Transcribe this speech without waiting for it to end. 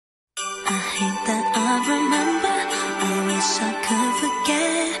I hate that I remember. I wish I could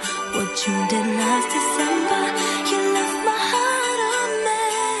forget what you did last December. You left my heart a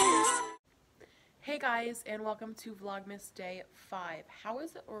mess. Hey guys, and welcome to Vlogmas Day 5. How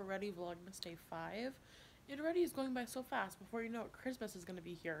is it already Vlogmas Day 5? It already is going by so fast. Before you know it, Christmas is going to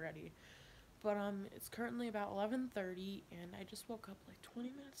be here already. But it's currently about 11:30 and I just woke up like 20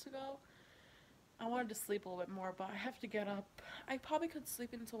 minutes ago. I wanted to sleep a little bit more, but I have to get up. I probably could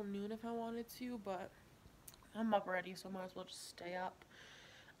sleep until noon if I wanted to, but I'm up already, so I might as well just stay up.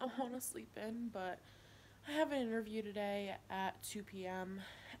 I want to sleep in, but I have an interview today at 2 p.m.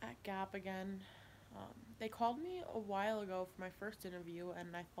 at Gap again. They called me a while ago for my first interview,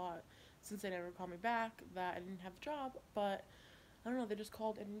 and I thought, since they never called me back, that I didn't have a job, but I don't know, they just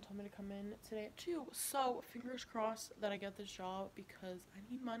called and told me to come in today at 2. So, fingers crossed that I get this job because I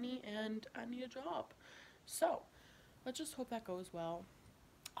need money and I need a job. So, let's just hope that goes well.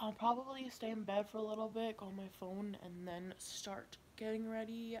 I'll probably stay in bed for a little bit, go on my phone, and then start getting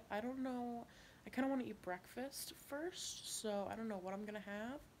ready. I don't know, I kind of want to eat breakfast first, so I don't know what I'm gonna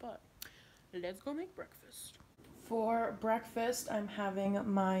have, but let's go make breakfast. For breakfast, I'm having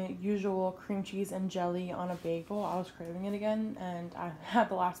my usual cream cheese and jelly on a bagel. I was craving it again, and I had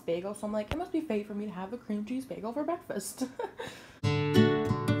the last bagel, so I'm like, it must be fate for me to have a cream cheese bagel for breakfast.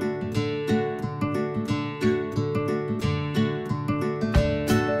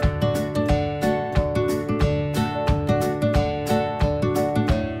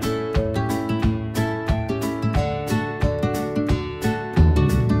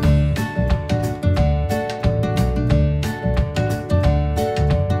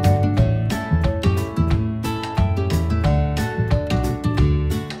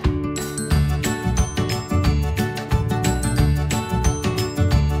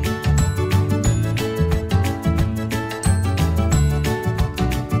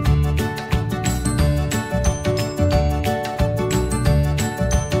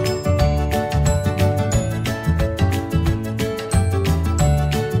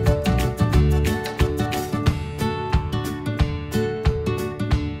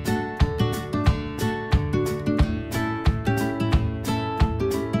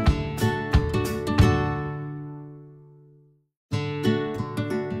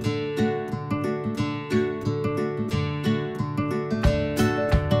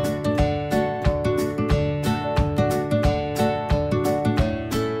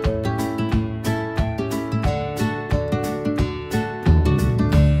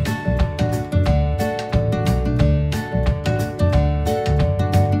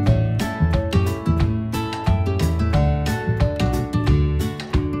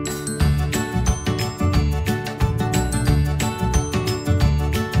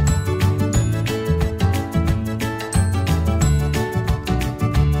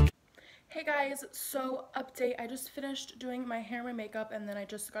 So update, I just finished doing my hair and my makeup, and then I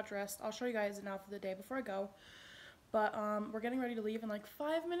just got dressed. I'll show you guys an outfit of the day before I go. But we're getting ready to leave in like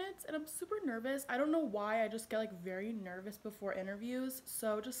 5 minutes, and I'm super nervous. I don't know why, I just get like very nervous before interviews.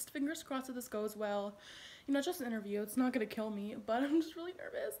 So just fingers crossed that this goes well. You know, it's just an interview, it's not gonna kill me, but I'm just really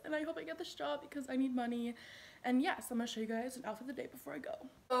nervous, and I hope I get this job because I need money. And yes, I'm gonna show you guys an outfit of the day before I go.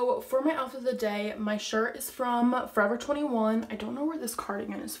 So for my outfit of the day, my shirt is from Forever 21. I don't know where this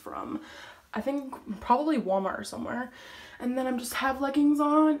cardigan is from. I think probably Walmart or somewhere. And then I'm just have leggings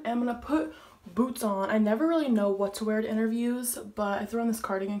on, and I'm gonna put boots on. I never really know what to wear to interviews, but I threw on this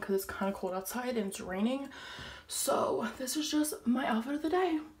cardigan because it's kind of cold outside and it's raining. So this is just my outfit of the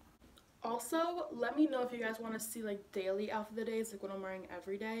day. Also, let me know if you guys want to see like daily outfit of the days, like what I'm wearing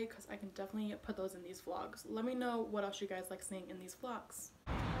every day, because I can definitely put those in these vlogs. Let me know what else you guys like seeing in these vlogs.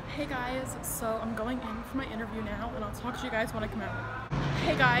 Hey guys, so I'm going in for my interview now, and I'll talk to you guys when I come out.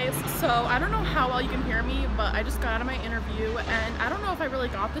 Hey guys, so I don't know how well you can hear me, but I just got out of my interview, and I don't know if I really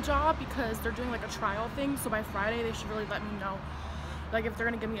got the job because they're doing like a trial thing, so by Friday they should really let me know like if they're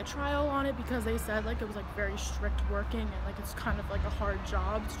gonna give me a trial on it, because they said like it was like very strict working, and like it's kind of like a hard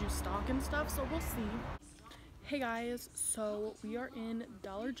job to do stock and stuff, so we'll see. Hey guys, so we are in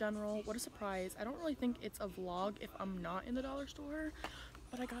Dollar General. What a surprise. I don't really think it's a vlog if I'm not in the dollar store,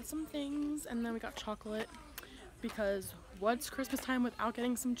 but I got some things, and then we got chocolate, because what's Christmas time without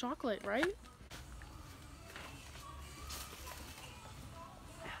getting some chocolate, right?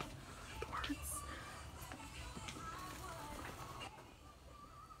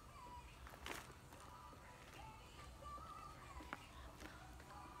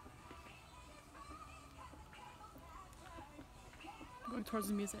 Going towards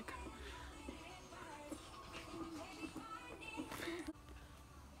the music.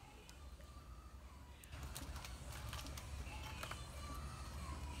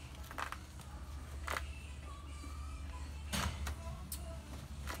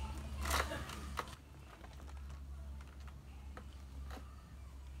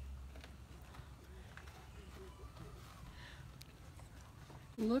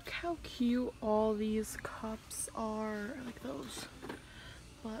 Look how cute all these cups are. I like those.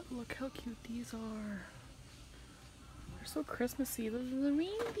 But look how cute these are. They're so Christmassy. Those are the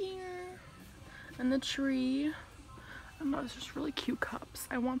reindeer and the tree. I don't know, it's just really cute cups.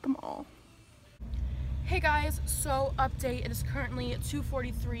 I want them all. Hey guys, so update, it is currently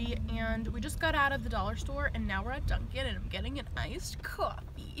 2:43 and we just got out of the dollar store and now we're at Dunkin' and I'm getting an iced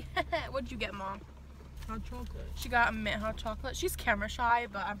coffee. What'd you get, Mom? Hot chocolate. She got a mint hot chocolate. She's camera shy,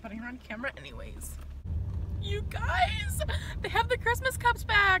 but I'm putting her on camera anyways. You guys, they have the Christmas cups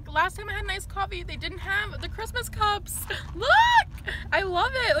back. Last time I had an iced coffee, they didn't have the Christmas cups. Look! I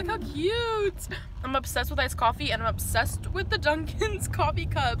love it. Look how cute. I'm obsessed with iced coffee and I'm obsessed with the Dunkin's coffee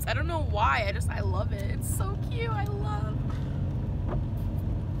cups. I don't know why. I love it. It's so cute. I love.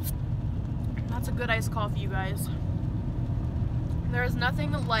 That's a good iced coffee, you guys. There is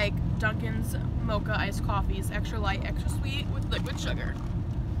nothing like Dunkin's mocha iced coffees, extra light, extra sweet with liquid sugar.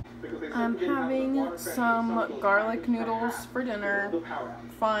 I'm having some garlic noodles for dinner.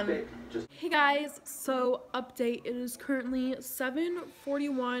 Fun. Hey guys, so update, it is currently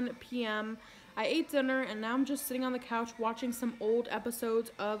 7:41 p.m. I ate dinner and now I'm just sitting on the couch watching some old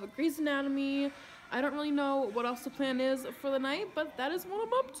episodes of Grey's Anatomy. I don't really know what else the plan is for the night, but that is what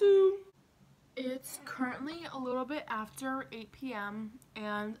I'm up to. It's currently a little bit after 8 p.m.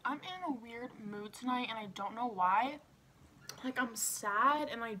 and I'm in a weird mood tonight and I don't know why. Like, I'm sad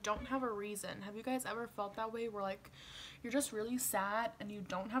and I don't have a reason. Have you guys ever felt that way where like you're just really sad and you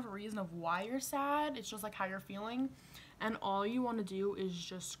don't have a reason of why you're sad? It's just like how you're feeling and all you want to do is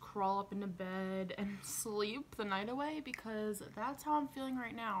just crawl up into bed and sleep the night away, because that's how I'm feeling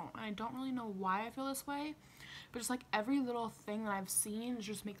right now. And I don't really know why I feel this way, but just like every little thing that I've seen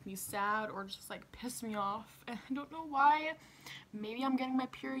just makes me sad or just like piss me off, and I don't know why. Maybe I'm getting my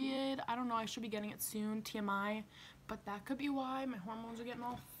period. I don't know, I should be getting it soon, TMI, but that could be why my hormones are getting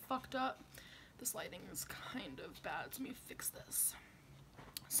all fucked up. This lighting is kind of bad, so let me fix this.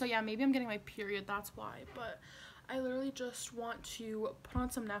 So yeah, maybe I'm getting my period, that's why, but I literally just want to put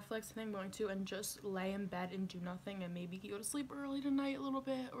on some Netflix, I think I'm going to, and just lay in bed and do nothing and maybe go to sleep early tonight a little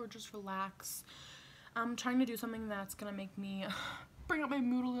bit or just relax. I'm trying to do something that's gonna make me bring up my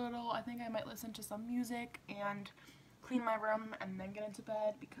mood a little. I think I might listen to some music and clean my room and then get into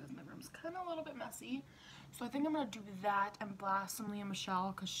bed because my room's kind of a little bit messy. So I think I'm gonna do that and blast some Leah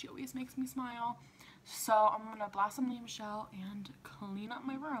Michelle because she always makes me smile. So I'm gonna blast some Leah Michelle and clean up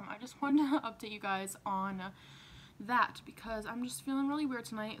my room. I just wanted to update you guys on that because I'm just feeling really weird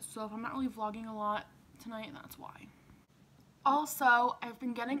tonight. So if I'm not really vlogging a lot tonight, that's why. Also, I've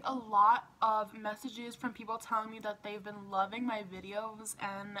been getting a lot of messages from people telling me that they've been loving my videos,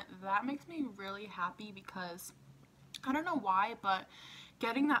 and that makes me really happy because I don't know why, but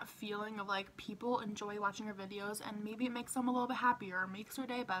getting that feeling of like people enjoy watching your videos and maybe it makes them a little bit happier or makes their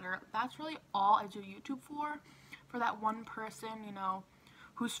day better, that's really all I do YouTube for that one person, you know,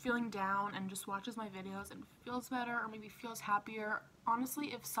 who's feeling down and just watches my videos and feels better or maybe feels happier. Honestly,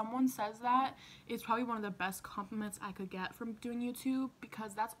 if someone says that, it's probably one of the best compliments I could get from doing YouTube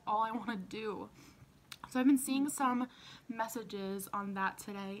because that's all I want to do. So I've been seeing some messages on that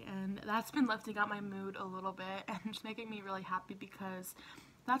today and that's been lifting up my mood a little bit and just making me really happy because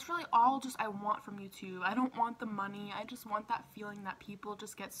that's really all just I want from YouTube. I don't want the money, I just want that feeling that people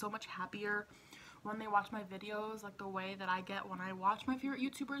just get so much happier when they watch my videos, like the way that I get when I watch my favorite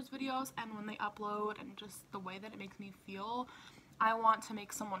YouTubers videos and when they upload, and just the way that it makes me feel. I want to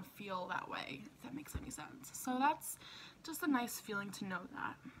make someone feel that way, if that makes any sense. So that's just a nice feeling to know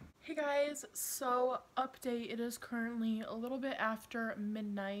that. Hey guys, so update, it is currently a little bit after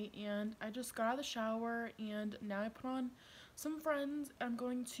midnight and I just got out of the shower and now I put on some Friends. I'm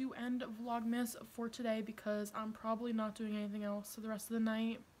going to end vlogmas for today because I'm probably not doing anything else for the rest of the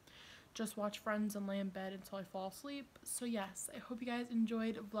night. Just watch Friends and lay in bed until I fall asleep. So yes, I hope you guys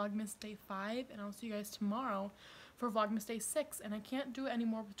enjoyed Vlogmas Day 5 and I'll see you guys tomorrow for Vlogmas Day 6, and I can't do it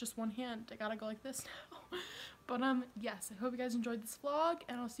anymore with just one hand. I gotta go like this now. But yes, I hope you guys enjoyed this vlog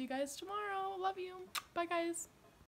and I'll see you guys tomorrow. Love you. Bye guys.